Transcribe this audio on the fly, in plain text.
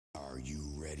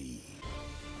ready.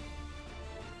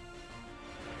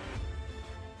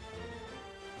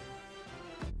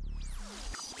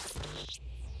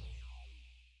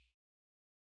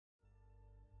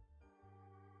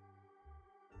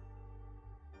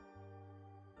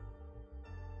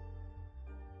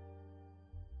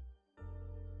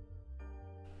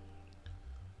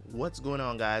 What's going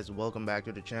on, guys? Welcome back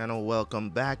to the channel. Welcome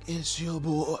back. It's your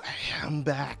boy. I'm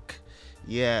back.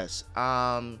 Yes.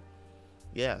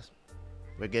 Yes.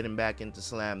 We're getting back into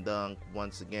Slam Dunk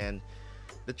once again.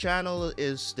 The channel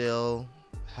is still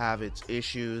have its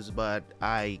issues, but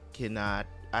I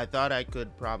thought I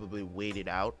could probably wait it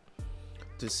out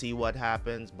to see what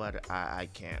happens, but I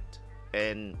can't.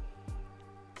 And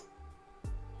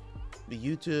the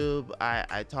YouTube,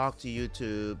 I talk to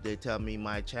YouTube. They tell me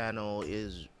my channel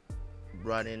is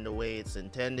running the way it's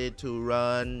intended to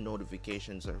run.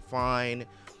 Notifications are fine,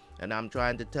 and I'm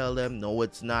trying to tell them no,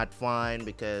 it's not fine,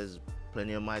 because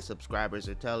plenty of my subscribers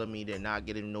are telling me they're not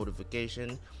getting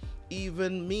notification.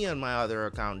 Even me on my other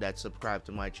account that's subscribed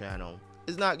to my channel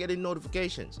is not getting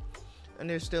notifications, and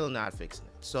they're still not fixing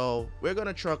it. So we're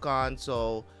gonna truck on.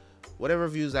 So whatever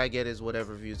views I get is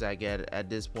whatever views I get at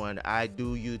this point. I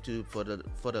do YouTube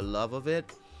for the love of it,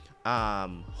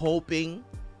 hoping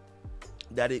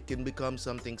that it can become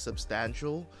something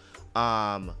substantial,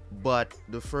 but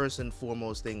the first and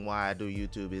foremost thing why I do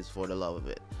YouTube is for the love of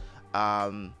it.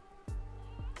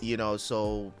 You know,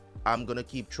 so I'm gonna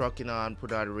keep trucking on,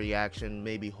 put out a reaction.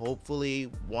 Maybe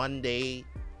hopefully one day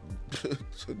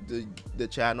the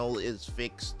channel is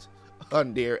fixed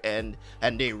on their end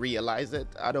and they realize it.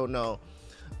 I don't know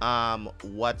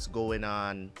what's going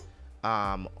on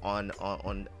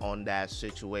that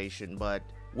situation, but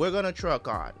we're gonna truck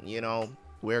on, you know.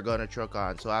 We're gonna truck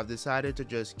on. So I've decided to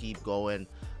just keep going.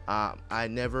 I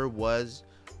never was,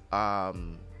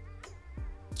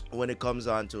 when it comes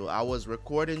on to, I was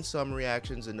recording some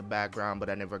reactions in the background, but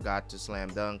I never got to Slam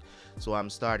Dunk. So I'm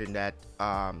starting that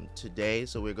today.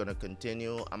 So we're gonna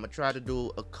continue. I'm gonna try to do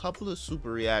a couple of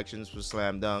super reactions for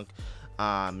Slam Dunk.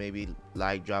 Maybe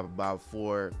like drop about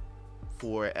four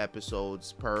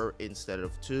episodes per instead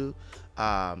of 2.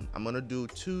 I'm gonna do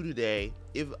 2 today.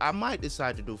 If I might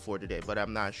decide to do 4 today, but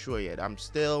I'm not sure yet. I'm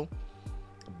still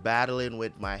battling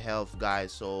with my health,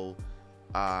 guys. So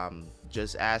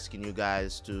just asking you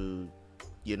guys to,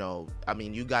 you know, I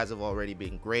mean, you guys have already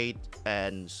been great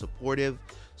and supportive,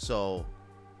 so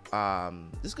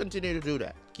just continue to do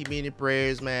that. Keep me in your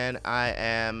prayers, man. I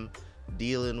am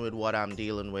dealing with what I'm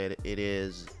dealing with. It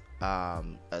is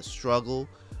a struggle,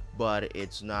 but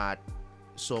it's not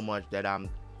so much that I'm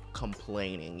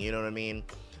complaining, you know what I mean?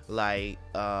 Like,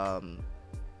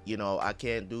 you know, I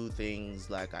can't do things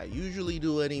like I usually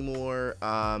do anymore,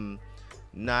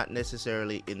 not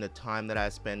necessarily in the time that I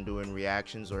spend doing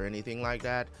reactions or anything like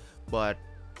that, but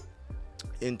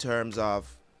in terms of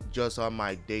just on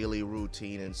my daily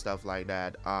routine and stuff like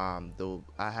that, though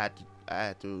I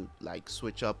had to like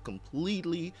switch up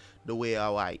completely the way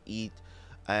how I eat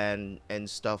and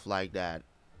stuff like that.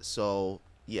 So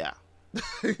yeah.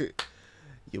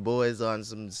 Your boy's on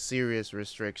some serious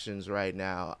restrictions right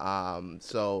now.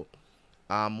 So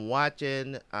I'm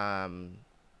watching,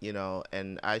 you know,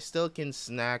 and I still can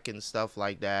snack and stuff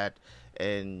like that,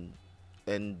 and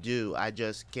I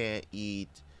just can't eat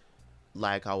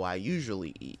like how I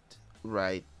usually eat,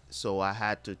 right? So I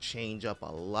had to change up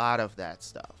a lot of that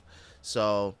stuff.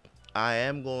 So I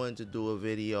am going to do a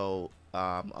video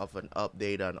of an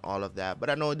update on all of that, but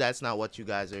I know that's not what you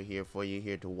guys are here for. You're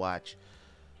here to watch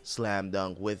Slam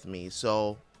Dunk with me.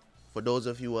 So for those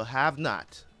of you who have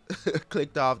not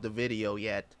clicked off the video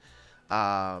yet,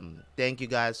 thank you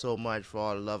guys so much for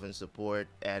all the love and support,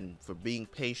 and for being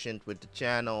patient with the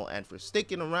channel, and for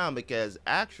sticking around, because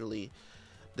actually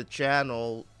the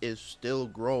channel is still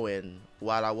growing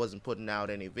while I wasn't putting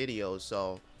out any videos.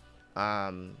 So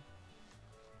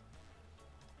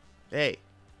hey,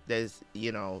 there's,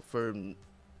 you know, for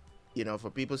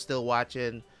people still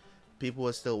watching, people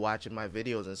are still watching my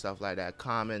videos and stuff like that.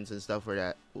 Comments and stuff for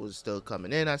that was still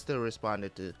coming in. I still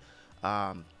responded to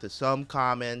some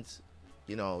comments.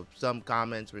 You know, some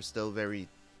comments were still very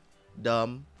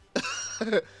dumb,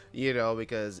 you know,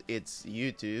 because it's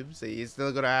YouTube, so you're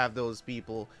still gonna have those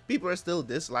people are still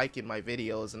disliking my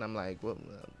videos, and I'm like, well,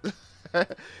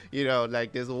 you know,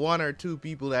 like there's 1 or 2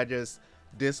 people that just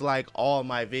dislike all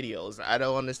my videos. I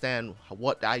don't understand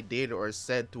what I did or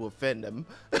said to offend them.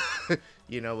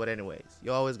 You know, but anyways,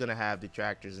 you're always gonna have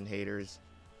detractors and haters.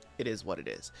 It is what it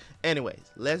is.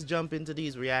 Anyways, let's jump into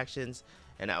these reactions,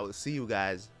 and I will see you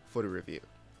guys for the review.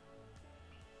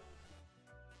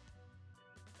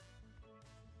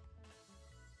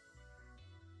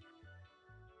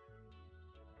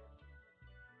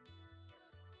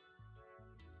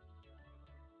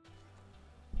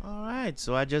 right,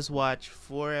 so I just watched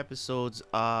 4 episodes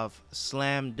of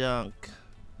Slam Dunk,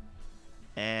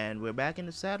 and we're back in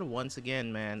the saddle once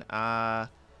again, man. I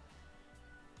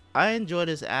enjoy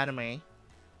this anime.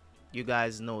 You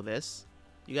guys know this.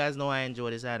 You guys know I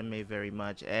enjoy this anime very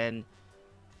much, and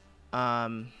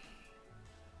um,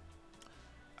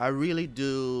 I really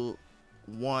do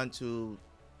want to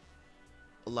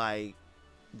like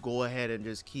go ahead and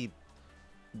just keep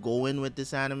going with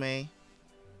this anime.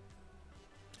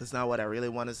 It's not what I really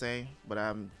want to say,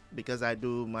 but because I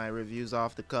do my reviews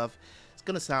off the cuff, it's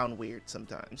gonna sound weird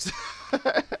sometimes.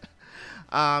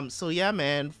 So yeah,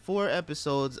 man, 4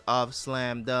 episodes of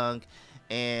Slam Dunk,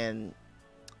 and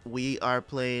we are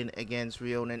playing against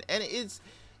Rionen, and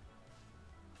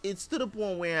it's to the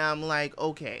point where I'm like,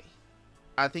 okay,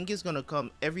 I think it's gonna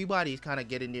come. Everybody's kind of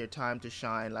getting their time to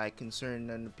shine, like concerning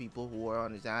the people who are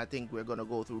on it. I think we're gonna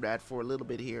go through that for a little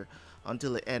bit here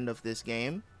until the end of this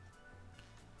game.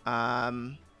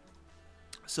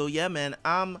 So yeah, man,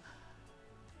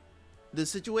 the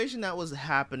situation that was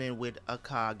happening with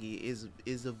Akagi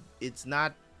it's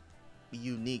not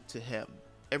unique to him.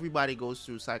 Everybody goes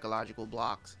through psychological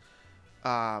blocks,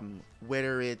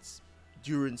 whether it's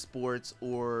during sports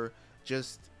or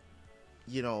just,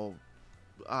 you know,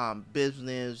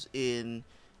 business in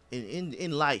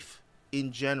life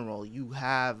in general. You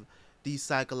have these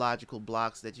psychological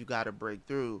blocks that you got to break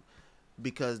through,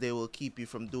 because they will keep you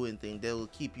from doing things. They will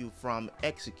keep you from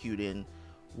executing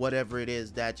whatever it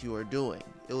is that you are doing.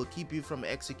 It will keep you from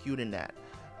executing that,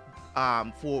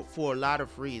 for a lot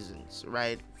of reasons,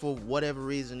 right? For whatever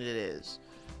reason it is.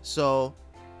 So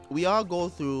we all go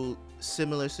through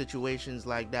similar situations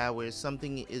like that, where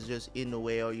something is just in the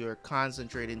way, or you're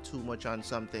concentrating too much on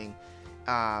something.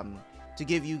 To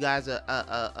give you guys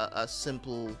a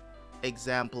simple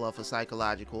example of a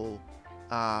psychological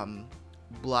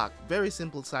block, very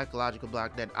simple psychological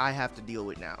block that I have to deal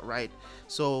with now, right?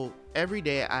 So every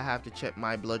day I have to check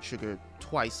my blood sugar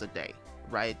twice a day,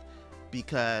 right?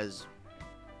 Because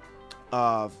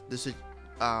of this,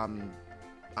 I'm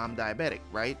diabetic,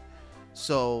 right?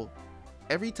 So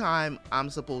every time I'm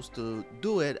supposed to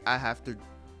do it, I have to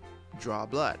draw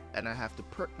blood, and I have to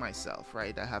prick myself,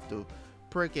 right? I have to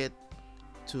prick it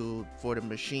for the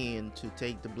machine to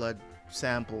take the blood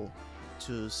sample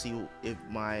to see if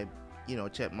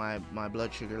check my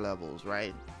blood sugar levels,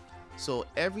 right? So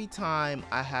every time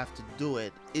I have to do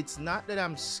it, it's not that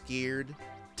I'm scared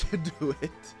to do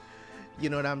it. You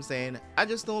know what I'm saying? I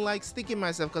just don't like sticking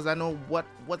myself, because I know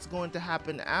what's going to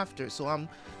happen after. So I'm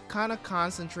kind of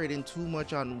concentrating too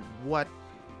much on what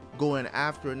going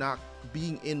after, not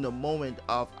being in the moment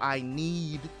of I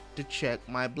need to check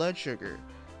my blood sugar.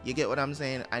 You get what I'm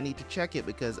saying? I need to check it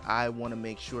because I want to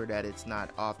make sure that it's not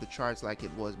off the charts like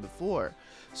it was before.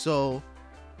 So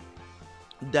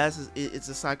it's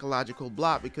a psychological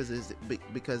block, because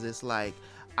it's like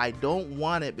I don't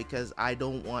want it, because I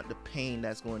don't want the pain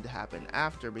that's going to happen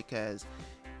after, because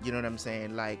you know what I'm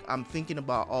saying, like I'm thinking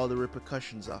about all the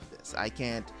repercussions of this. I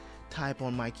can't type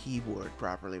on my keyboard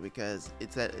properly because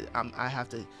I have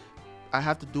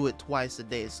to do it twice a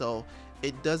day, so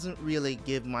it doesn't really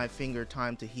give my finger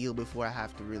time to heal before I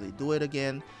have to really do it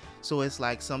again. So it's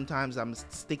like sometimes I'm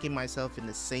sticking myself in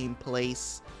the same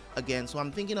place again. So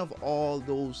I'm thinking of all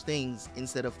those things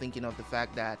instead of thinking of the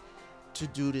fact that to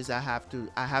do this I have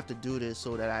to do this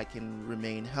so that I can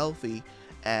remain healthy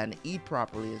and eat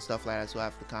properly and stuff like that. So I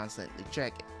have to constantly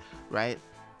check it, right?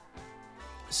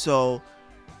 So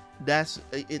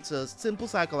it's a simple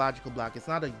psychological block. It's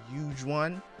not a huge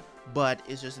one, but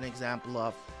it's just an example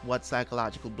of what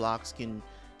psychological blocks can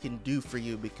do for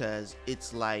you, because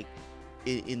it's like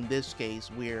in this case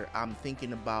where I'm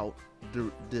thinking about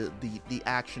the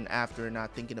action after, and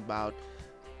not thinking about,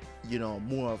 you know,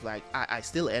 more of like I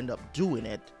still end up doing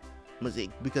it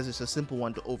because it's a simple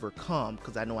one to overcome,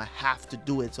 because I know I have to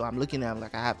do it. So I'm looking at him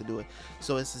like I have to do it.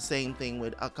 So it's the same thing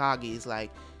with Akagi. It's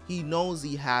like he knows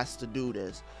he has to do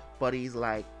this, but he's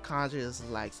like conscious,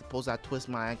 like suppose I twist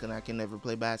my ankle and I can never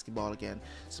play basketball again.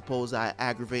 Suppose I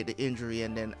aggravate the injury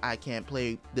and then I can't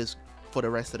play this for the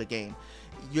rest of the game.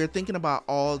 You're thinking about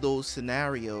all those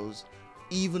scenarios,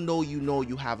 even though you know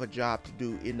you have a job to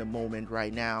do in the moment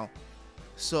right now.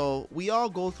 So we all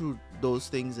go through those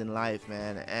things in life,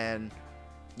 man, and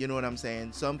you know what I'm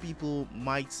saying? Some people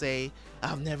might say,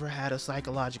 I've never had a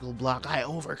psychological block. I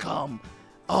overcome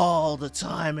all the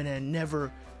time and I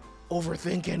never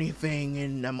overthink anything,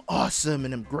 and I'm awesome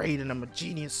and I'm great and I'm a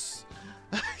genius.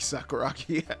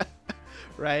 Sakuragi.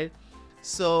 Right?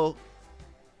 So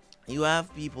you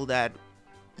have people that,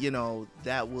 you know,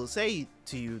 that will say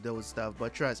to you those stuff,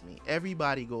 but trust me,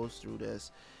 everybody goes through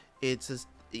this. It's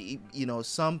you know,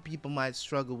 some people might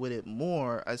struggle with it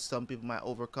more, as some people might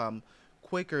overcome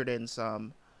quicker than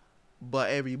some, but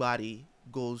everybody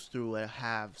goes through and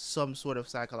have some sort of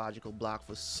psychological block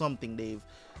for something they've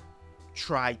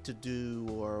tried to do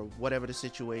or whatever the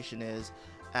situation is.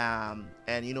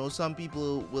 And you know, some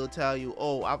people will tell you,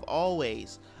 oh, I've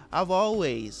always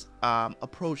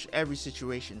approached every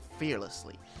situation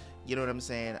fearlessly. You know what I'm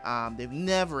saying? They've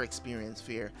never experienced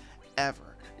fear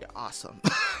ever. They're awesome.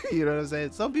 You know what I'm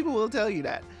saying? Some people will tell you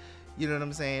that. You know what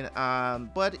I'm saying?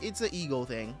 But it's an ego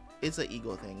thing. It's an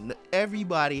ego thing.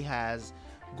 Everybody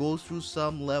goes through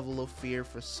some level of fear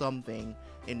for something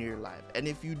in your life. And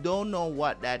if you don't know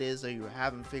what that is, or you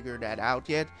haven't figured that out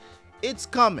yet, it's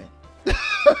coming.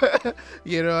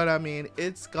 You know what I mean?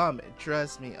 It's coming.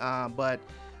 Trust me. But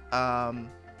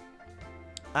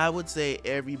I would say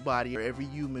everybody, or every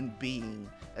human being,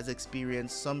 has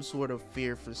experienced some sort of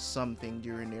fear for something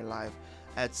during their life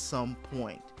at some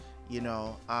point. You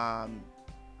know,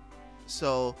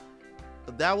 so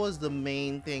that was the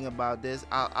main thing about this.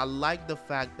 I like the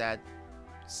fact that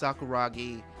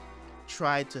Sakuragi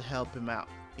tried to help him out.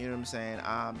 You know what I'm saying?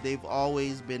 They've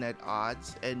always been at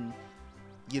odds, and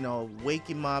you know, wake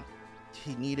him up.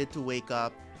 He needed to wake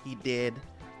up. He did.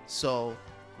 So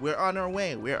we're on our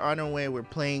way. We're on our way. We're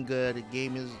playing good. The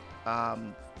game is,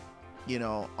 you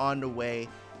know, on the way,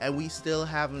 and we still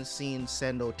haven't seen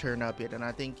Sendo turn up yet. And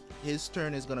I think his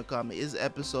turn is gonna come. His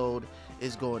episode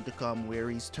is going to come where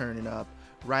he's turning up.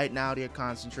 Right now, they're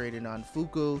concentrating on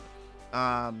Fuku.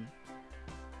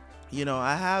 You know,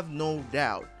 I have no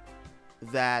doubt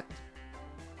that,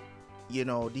 you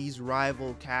know, these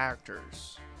rival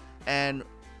characters, and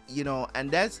you know,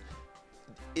 and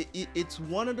it's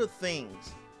one of the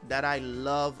things that I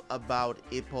love about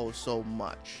Ippo so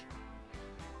much,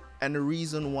 and the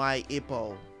reason why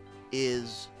Ippo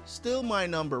is still my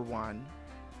number one.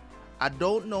 I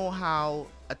don't know how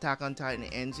Attack on Titan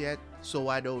ends yet, so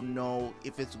I don't know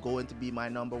if it's going to be my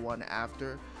number one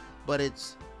after, but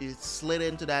it's slid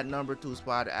into that number 2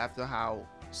 spot after how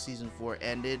season 4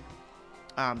 ended,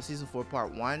 season 4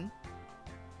 part 1.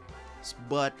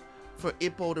 But for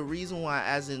Ippo, the reason why,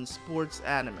 as in sports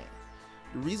anime,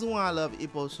 the reason why I love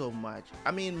Ippo so much,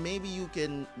 I mean, maybe you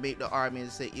can make the argument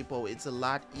and say Ippo, it's a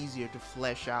lot easier to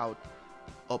flesh out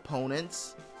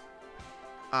opponents,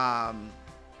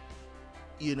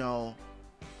 you know,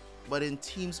 but in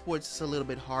team sports it's a little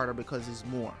bit harder because it's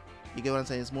more, you get what I'm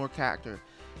saying, it's more character.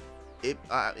 In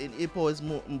Ippo, is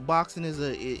more, boxing is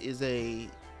a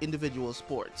individual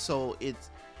sport, so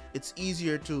it's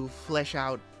easier to flesh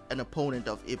out an opponent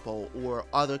of Ippo or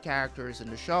other characters in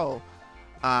the show,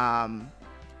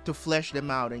 to flesh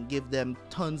them out and give them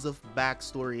tons of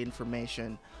backstory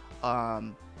information.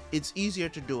 It's easier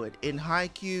to do it in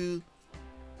Haikyuu.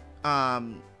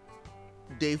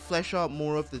 They flesh out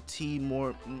more of the team,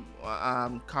 more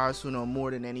Karasuno,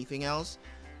 more than anything else.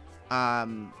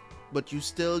 But you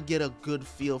still get a good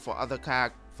feel for other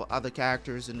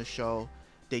characters in the show.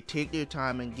 They take their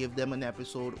time and give them an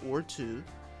episode or two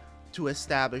to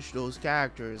establish those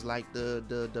characters, like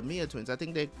the Mia twins. I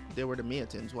think they were the Mia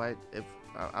twins. Why? If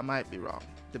I might be wrong,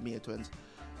 the Mia twins.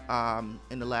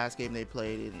 In the last game they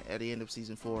played at the end of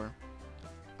season 4.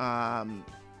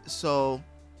 So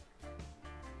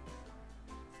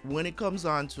when it comes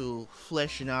on to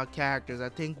fleshing out characters, I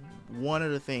think one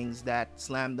of the things that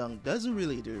Slam Dunk doesn't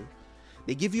really do,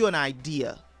 they give you an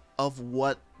idea of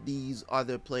what these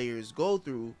other players go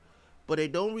through, but they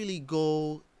don't really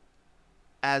go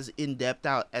as in-depth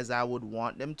out as I would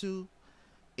want them to.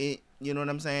 You know what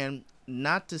I'm saying?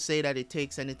 Not to say that it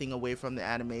takes anything away from the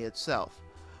anime itself,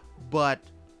 but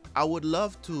I would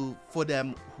love to, for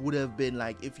them, would have been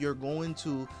like, if you're going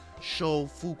to show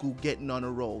Fuku getting on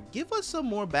a roll, give us some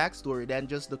more backstory than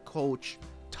just the coach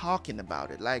talking about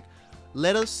it. Like,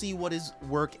 let us see what his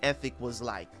work ethic was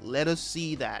like. Let us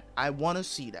see that. I want to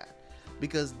see that,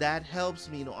 because that helps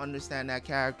me to understand that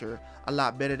character a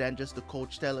lot better than just the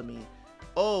coach telling me,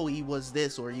 oh, he was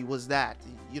this or he was that.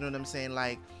 You know what I'm saying?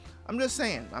 Like, I'm just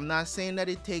saying, I'm not saying that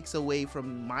it takes away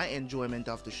from my enjoyment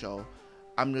of the show.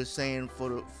 I'm just saying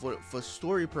for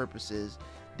story purposes,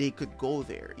 they could go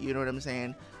there. You know what I'm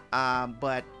saying?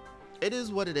 But it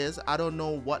is what it is. I don't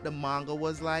know what the manga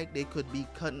was like. They could be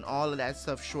cutting all of that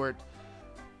stuff short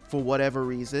for whatever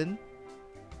reason,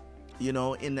 you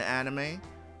know, in the anime.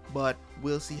 But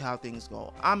we'll see how things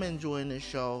go. I'm enjoying this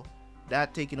show.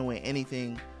 Not taking away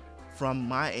anything from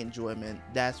my enjoyment,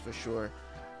 that's for sure.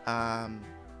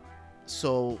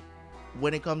 So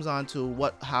when it comes on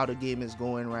to how the game is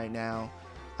going right now,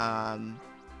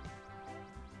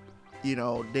 you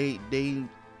know, the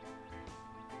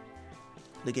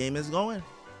game is going.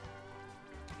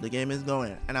 The game is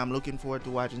going, and I'm looking forward to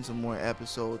watching some more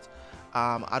episodes.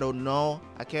 I don't know.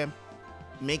 I can't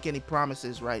make any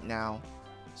promises right now,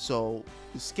 so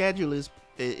the schedule is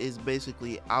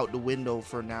basically out the window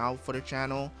for now for the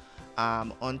channel,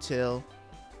 until,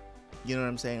 you know what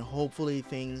I'm saying, hopefully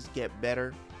things get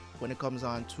better when it comes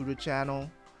on to the channel,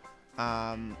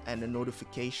 and the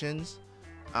notifications,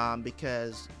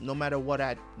 because no matter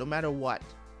what,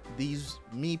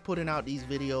 me putting out these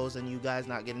videos and you guys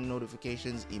not getting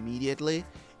notifications immediately,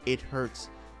 it hurts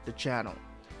the channel.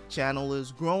 Channel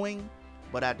is growing,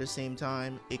 but at the same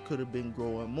time it could have been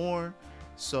growing more,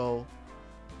 so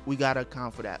we gotta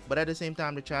account for that. But at the same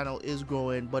time, the channel is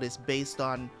growing, but it's based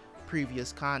on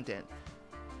previous content.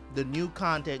 The new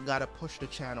content gotta push the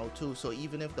channel too. So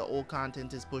even if the old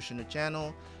content is pushing the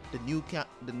channel, the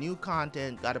new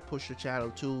content gotta push the channel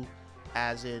too,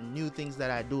 as in new things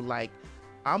that I do. Like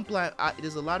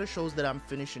there's a lot of shows that I'm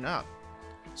finishing up,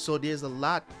 so there's a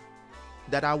lot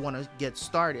that I want to get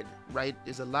started, right?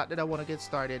 There's a lot that I want to get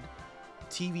started.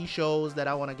 TV shows that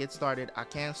I want to get started. I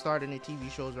can't start any TV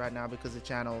shows right now because the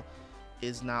channel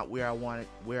is not where I want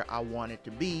it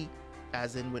to be,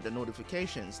 as in with the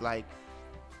notifications. Like,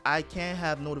 I can't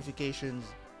have notifications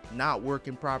not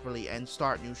working properly and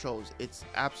start new shows. It's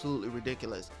absolutely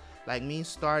ridiculous. Like, me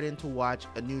starting to watch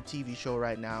a new TV show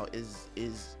right now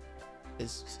is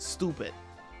stupid,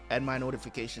 and my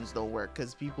notifications don't work,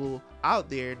 because people out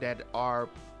there that are,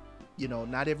 you know,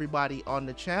 not everybody on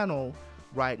the channel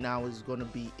right now is going to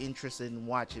be interested in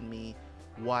watching me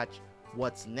watch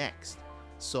what's next.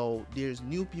 So there's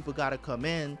new people gotta come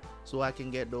in so I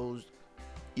can get those,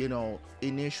 you know,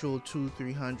 initial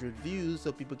 200-300 views,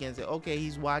 so people can say, okay,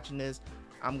 he's watching this,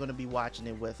 I'm gonna be watching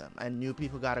it with him. And new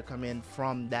people gotta come in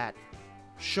from that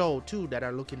show too, that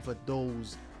are looking for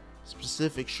those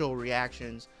specific show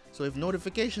reactions. So if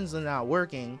notifications are not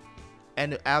working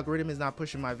and the algorithm is not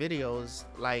pushing my videos,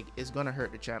 like, it's gonna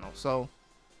hurt the channel. So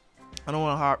I don't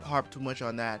want to harp too much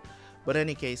on that. But in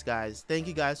any case, guys, thank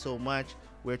you guys so much.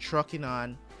 We're trucking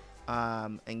on,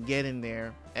 and getting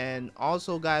there. And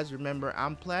also, guys, remember,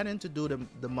 I'm planning to do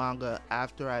the manga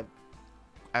after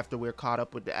we're caught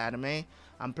up with the anime.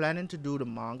 I'm planning to do the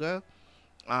manga.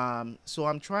 So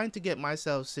I'm trying to get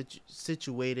myself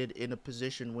situated in a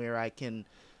position where I can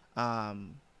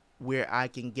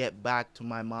get back to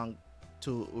my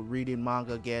to reading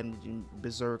manga again,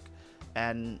 Berserk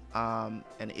and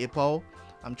Ippo.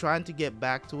 I'm trying to get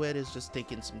back to it. It's just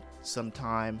taking some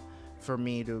time for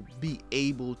me to be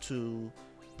able to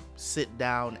sit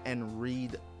down and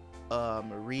read a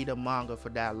manga for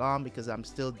that long, because I'm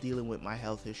still dealing with my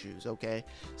health issues. Okay,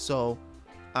 so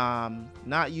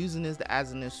not using this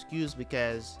as an excuse,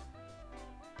 because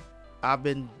I've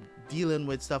been dealing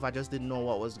with stuff. I just didn't know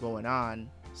what was going on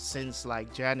since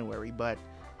like January, but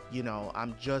you know,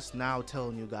 I'm just now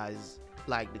telling you guys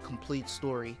like the complete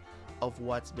story of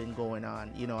what's been going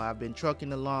on. You know, I've been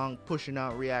trucking along, pushing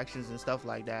out reactions and stuff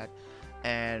like that,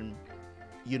 and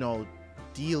you know,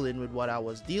 dealing with what I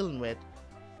was dealing with,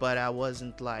 but I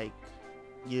wasn't like,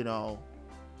 you know,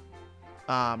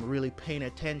 really paying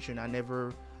attention.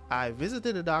 I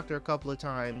visited the doctor a couple of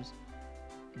times,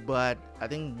 but I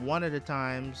think one of the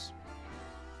times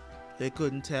they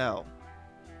couldn't tell,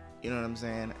 you know what I'm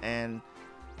saying, and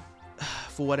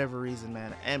for whatever reason,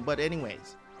 man. But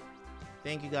anyways,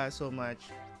 thank you guys so much.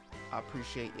 I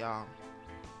appreciate y'all.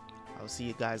 I'll see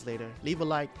you guys later. Leave a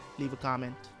like, leave a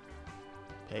comment.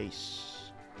 Peace.